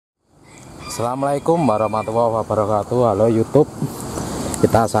Assalamualaikum warahmatullahi wabarakatuh. Halo YouTube,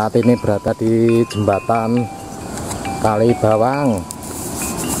 kita saat ini berada di jembatan Kalibawang.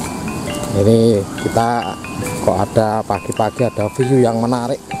 Ini kita kok ada pagi-pagi ada view yang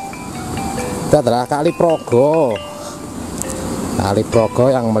menarik. Itu adalah Kali Progo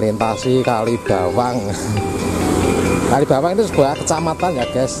yang melintasi Kalibawang. Kalibawang itu sebuah kecamatan ya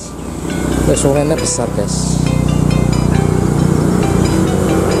guys. Sungainya besar guys.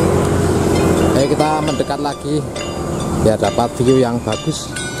 Ayo kita mendekat lagi biar dapat view yang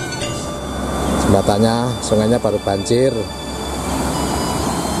bagus. Jembatannya, sungainya baru banjir.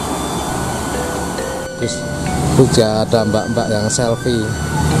 Terus juga ada mbak-mbak yang selfie.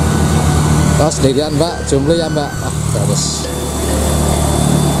 Oh sendirian mbak, jomblo ya mbak. Oh bagus.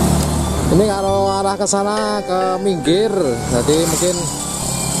 Ini kalau arah ke sana ke minggir, jadi mungkin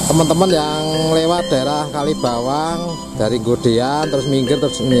teman-teman yang lewat daerah Kalibawang dari Godean terus minggir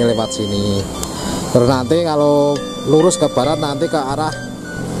terus ini lewat sini. Terus nanti kalau lurus ke barat nanti ke arah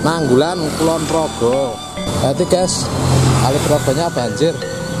Nanggulan, Kulonprogo. Jadi guys, Kali Progonya banjir.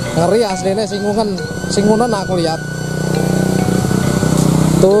 Ngeri aslinya singunan aku lihat.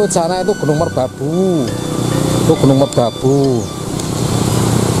 Tuh sana itu Gunung Merbabu. Itu Gunung Merbabu.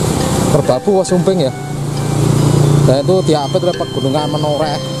 Merbabu was sumping ya. Dan itu diapit oleh pegunungan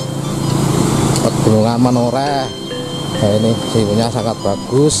Menoreh. Pegunungan Menoreh. Nah ini view-nya sangat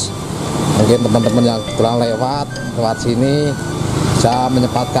bagus. Mungkin teman-teman yang kebetulan lewat sini bisa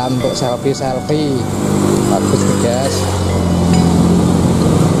menyempatkan untuk selfie. Bagus nih guys.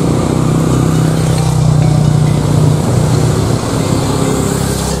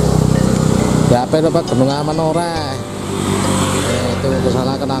 Ya apa dapat Gunungan Menoreh. Itu ke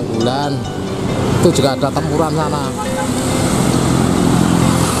sana ke Nanggulan. Itu juga ada tempuran sana.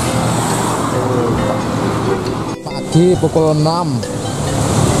 Pagi pukul 6.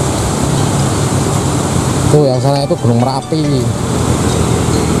 Tuh yang sana itu Gunung Merapi.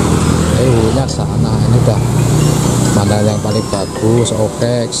 Nya sana ini udah pemandangan yang paling bagus.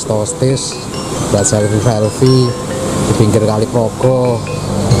 Oke, stostis buat selfie di pinggir Kali Progo.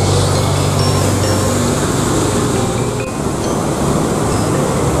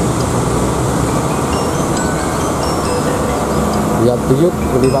 Lihat buyut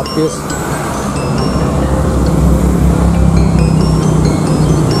liwat bis.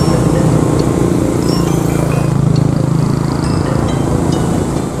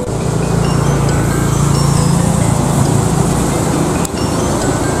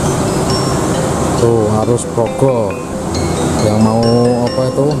 Tuh harus progo yang mau apa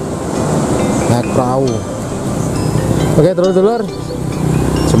itu naik perahu. Oke dulur-dulur,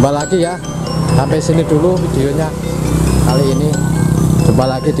 jumpa lagi ya. Sampai sini dulu videonya kali ini. Jumpa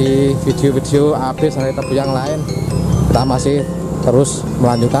lagi di video-video habis hari tebu yang lain. Kita masih terus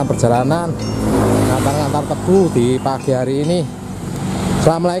melanjutkan perjalanan ngantar-ngantar tebu di pagi hari ini.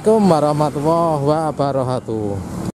 Assalamualaikum warahmatullahi wabarakatuh.